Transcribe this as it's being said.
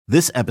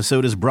This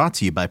episode is brought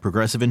to you by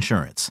Progressive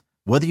Insurance.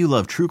 Whether you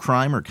love true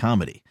crime or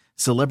comedy,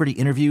 celebrity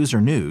interviews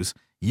or news,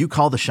 you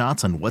call the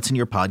shots on what's in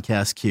your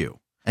podcast queue.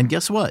 And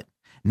guess what?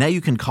 Now you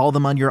can call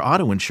them on your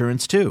auto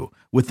insurance too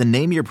with the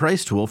Name Your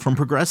Price tool from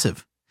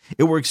Progressive.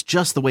 It works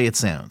just the way it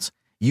sounds.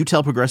 You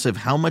tell Progressive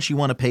how much you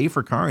want to pay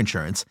for car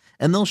insurance,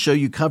 and they'll show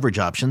you coverage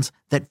options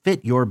that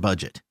fit your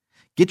budget.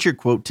 Get your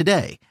quote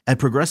today at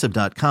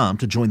Progressive.com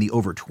to join the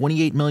over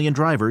 28 million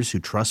drivers who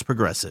trust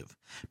Progressive.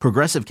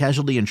 Progressive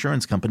Casualty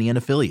Insurance Company and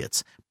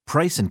Affiliates.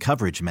 Price and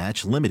coverage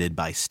match limited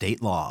by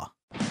state law.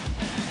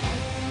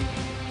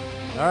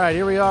 All right,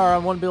 here we are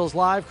on One Bills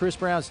Live. Chris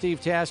Brown, Steve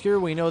Tasker.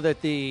 We know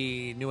that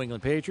the New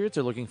England Patriots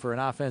are looking for an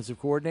offensive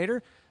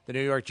coordinator. The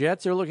New York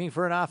Jets are looking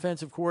for an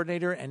offensive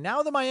coordinator. And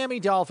now the Miami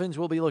Dolphins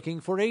will be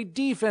looking for a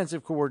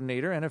defensive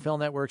coordinator. NFL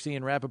Network's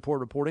Ian Rappaport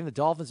reporting the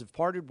Dolphins have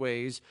parted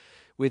ways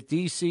with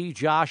DC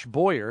Josh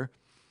Boyer.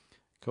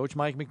 Coach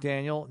Mike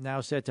McDaniel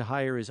now set to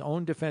hire his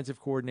own defensive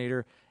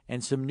coordinator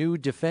and some new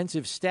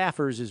defensive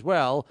staffers as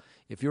well.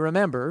 If you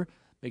remember,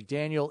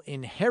 McDaniel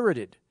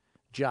inherited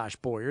Josh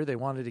Boyer. They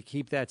wanted to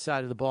keep that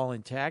side of the ball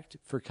intact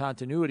for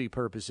continuity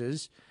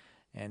purposes,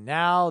 and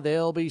now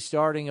they'll be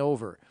starting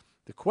over.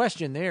 The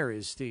question there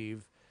is,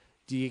 Steve,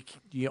 do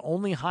you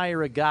only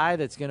hire a guy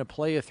that's going to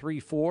play a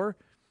 3-4,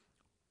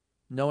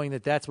 knowing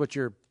that that's what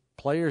your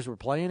players were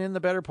playing in the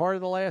better part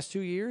of the last 2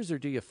 years, or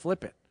do you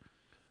flip it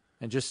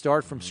and just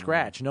start from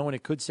scratch, knowing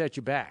it could set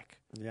you back?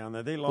 Yeah,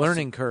 no, they lost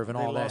learning curve and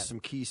all that. They lost some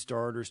key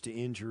starters to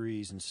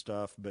injuries and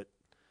stuff, but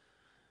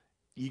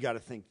you got to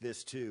think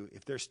this too.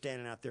 If they're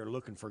standing out there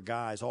looking for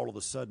guys, all of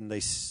a sudden they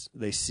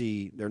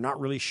see they're not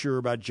really sure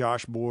about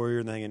Josh Boyer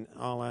and thinking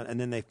all that, and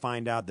then they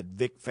find out that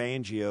Vic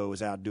Fangio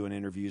is out doing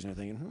interviews and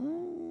they're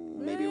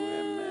thinking,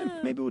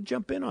 maybe we'll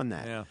jump in on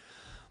that. Yeah.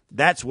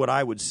 That's what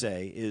I would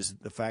say is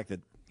the fact that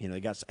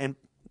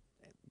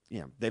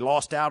they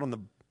lost out on the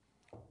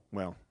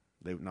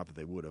not that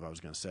they would have. I was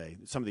going to say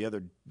some of the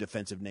other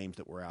defensive names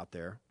that were out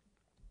there.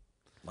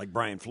 Like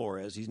Brian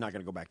Flores, he's not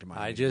going to go back to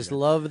Miami. I just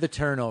love the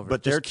turnover.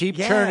 But just keep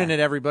churning it,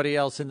 everybody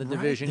else in the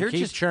division. They're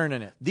keep just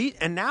churning it.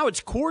 And now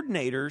it's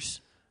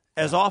coordinators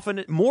as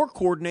often, more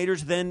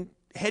coordinators than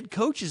head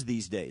coaches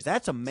these days.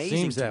 That's amazing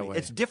Seems to that me. way.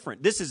 It's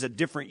different. This is a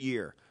different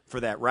year for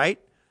that, right?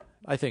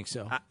 I think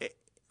so.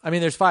 I mean,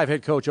 there's 5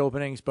 head coach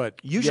openings, but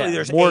usually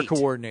there's more 8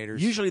 coordinators.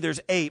 Usually there's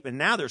 8, and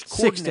now there's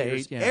 6 to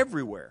coordinators 8,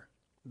 everywhere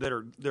that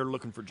they're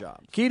looking for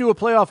jobs. Key to a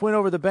playoff win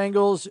over the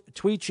Bengals.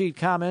 Tweet sheet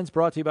comments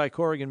brought to you by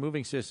Corrigan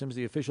Moving Systems,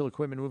 the official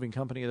equipment moving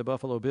company of the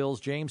Buffalo Bills.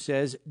 James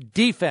says,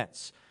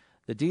 defense.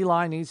 The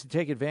D-line needs to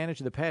take advantage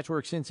of the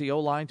patchwork Cincy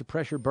O-line to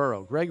pressure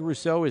Burrow. Greg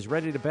Rousseau is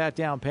ready to bat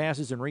down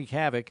passes and wreak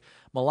havoc.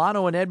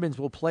 Milano and Edmonds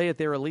will play at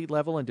their elite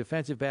level, and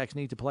defensive backs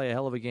need to play a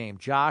hell of a game.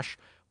 Josh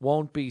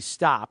won't be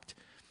stopped.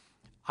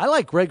 I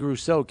like Greg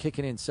Rousseau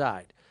kicking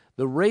inside.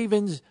 The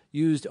Ravens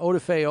used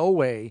Odafe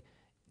Owe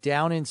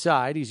down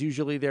inside. He's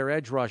usually their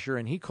edge rusher,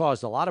 and he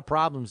caused a lot of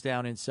problems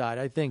down inside.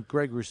 I think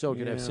Greg Rousseau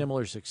could have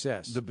similar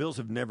success. The Bills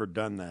have never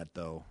done that,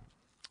 though.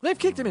 They've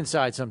kicked him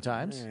inside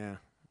sometimes. Yeah,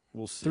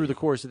 we'll see. Through the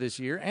course of this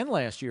year and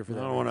last year for that.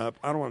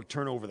 I don't want to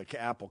turn over the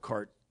apple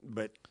cart,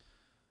 but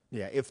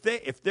yeah, if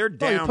they're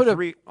down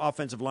 3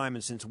 offensive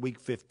linemen since week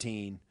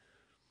 15,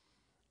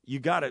 you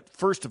got to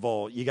first of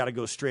all you got to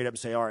go straight up and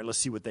say, all right, let's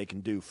see what they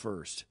can do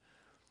first,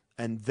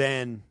 and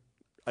then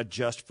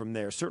adjust from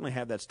there. Certainly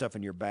have that stuff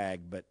in your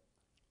bag, but.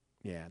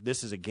 Yeah,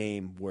 this is a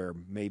game where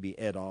maybe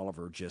Ed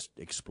Oliver just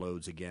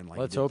explodes again like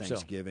Let's he did hope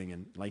Thanksgiving. So.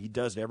 And like he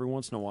does it every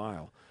once in a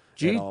while.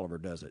 Ed Oliver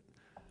does it.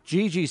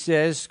 Gigi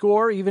says,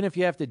 score even if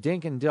you have to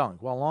dink and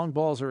dunk. While long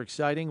balls are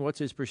exciting, what's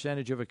his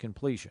percentage of a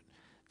completion?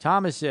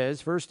 Thomas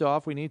says, first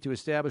off, we need to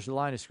establish the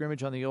line of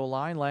scrimmage on the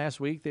O-line. Last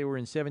week, they were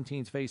in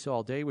 17's face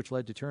all day, which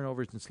led to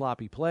turnovers and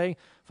sloppy play.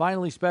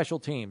 Finally, special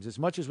teams. As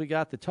much as we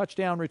got the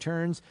touchdown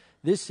returns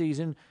this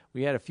season,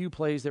 we had a few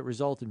plays that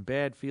result in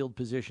bad field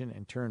position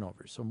and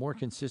turnovers. So more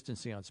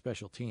consistency on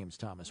special teams,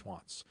 Thomas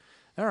wants.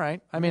 All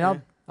right. I mean,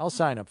 I'll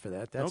sign up for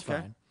that. That's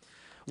fine.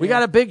 We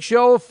got a big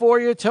show for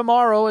you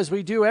tomorrow, as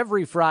we do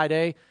every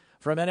Friday,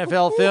 from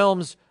NFL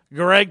Films,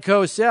 Greg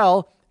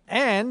Cosell,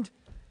 and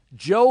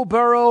Joe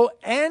Burrow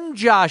and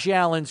Josh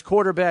Allen's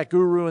quarterback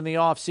guru in the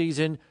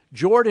offseason,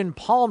 Jordan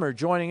Palmer,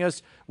 joining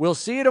us. We'll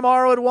see you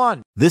tomorrow at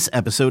 1. This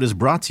episode is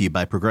brought to you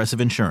by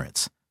Progressive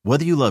Insurance.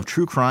 Whether you love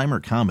true crime or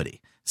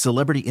comedy,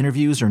 celebrity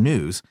interviews or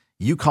news,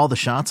 you call the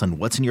shots on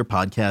what's in your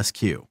podcast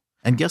queue.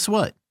 And guess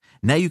what?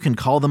 Now you can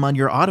call them on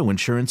your auto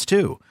insurance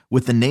too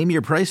with the Name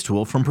Your Price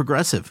tool from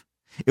Progressive.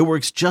 It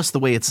works just the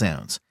way it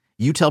sounds.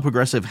 You tell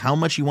Progressive how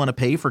much you want to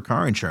pay for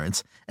car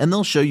insurance, and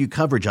they'll show you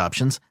coverage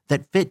options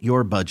that fit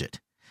your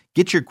budget.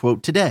 Get your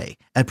quote today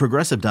at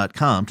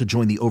Progressive.com to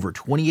join the over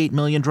 28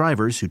 million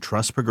drivers who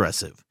trust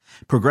Progressive.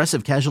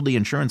 Progressive Casualty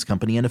Insurance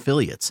Company and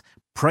Affiliates.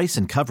 Price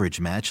and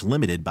coverage match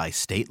limited by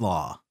state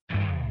law.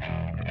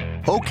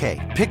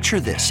 Okay,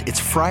 picture this. It's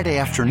Friday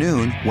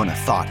afternoon when a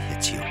thought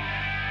hits you.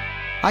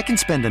 I can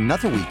spend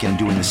another weekend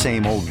doing the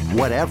same old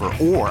whatever,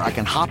 or I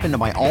can hop into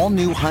my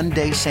all-new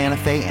Hyundai Santa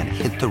Fe and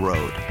hit the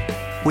road.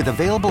 With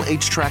available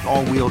H-Track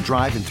all-wheel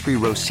drive and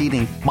 3-row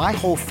seating, my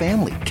whole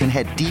family can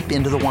head deep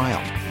into the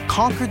wild.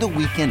 Conquer the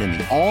weekend in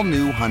the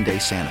all-new Hyundai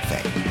Santa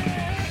Fe.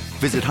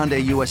 Visit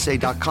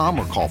HyundaiUSA.com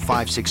or call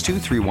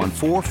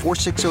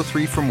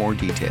 562-314-4603 for more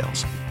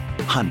details.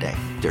 Hyundai,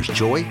 there's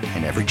joy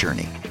in every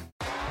journey.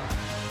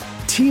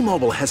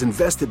 T-Mobile has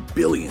invested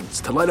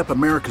billions to light up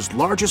America's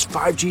largest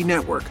 5G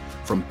network,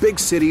 from big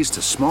cities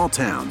to small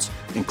towns,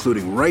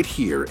 including right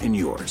here in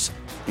yours.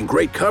 And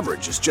great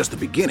coverage is just the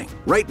beginning.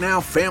 Right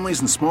now, families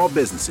and small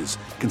businesses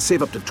can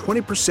save up to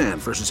 20%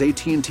 versus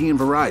AT&T and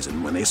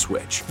Verizon when they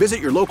switch.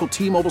 Visit your local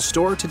T-Mobile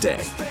store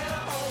today.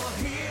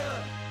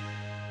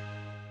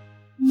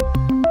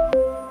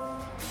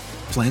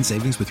 Plan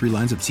savings with 3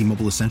 lines of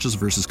T-Mobile Essentials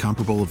versus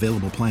comparable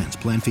available plans.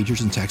 Plan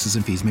features and taxes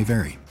and fees may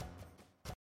vary.